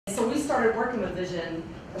started working with Vision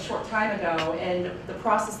a short time ago, and the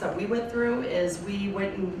process that we went through is we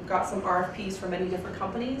went and got some RFPs from many different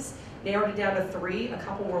companies, narrowed it down to 3. A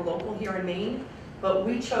couple were local here in Maine, but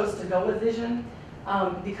we chose to go with Vision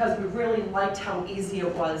because we really liked how easy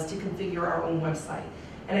it was to configure our own website.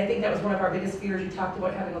 And I think that was one of our biggest fears. You talked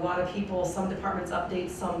about having a lot of people, some departments update,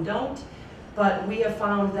 some don't. But we have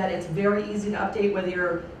found that it's very easy to update whether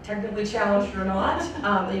you're technically challenged or not.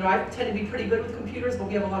 You know, I tend to be pretty good with computers, but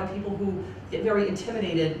we have a lot of people who get very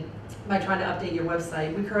intimidated by trying to update your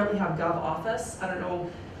website. We currently have GovOffice. I don't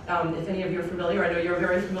know if any of you are familiar. I know you're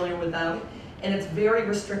very familiar with them. And it's very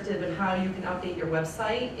restrictive in how you can update your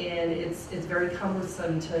website, and it's very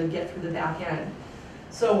cumbersome to get through the back end.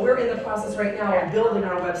 So we're in the process right now of building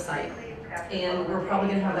our website, and we're probably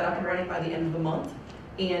going to have that up and running by the end of the month.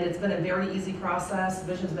 And it's been a very easy process.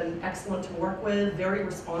 Vision's been excellent to work with, very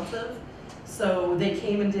responsive. So they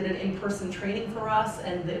came and did an in-person training for us,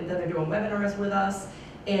 and then they're doing webinars with us.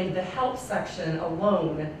 And the help section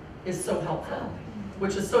alone is so helpful,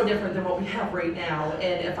 which is so different than what we have right now.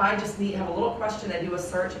 And if I just have a little question, I do a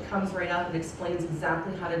search, it comes right up and explains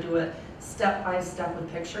exactly how to do it step by step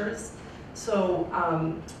with pictures. So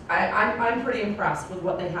I'm pretty impressed with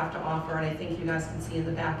what they have to offer, and I think you guys can see in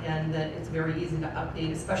the back end that it's very easy to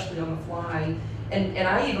update, especially on the fly. And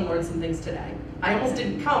I even learned some things today. I almost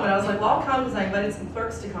didn't come, and I was like, well, I'll come because I invited some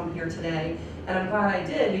clerks to come here today. And I'm glad I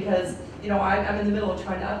did because, you know, I'm in the middle of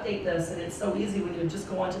trying to update this, and it's so easy when you just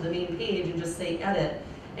go onto the main page and just say edit,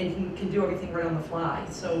 and you can do everything right on the fly.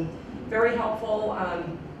 So very helpful.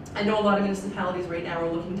 I know a lot of municipalities right now are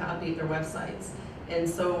looking to update their websites. And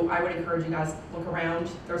so I would encourage you guys to look around.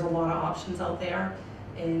 There's a lot of options out there,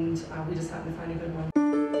 and we just happen to find a good one.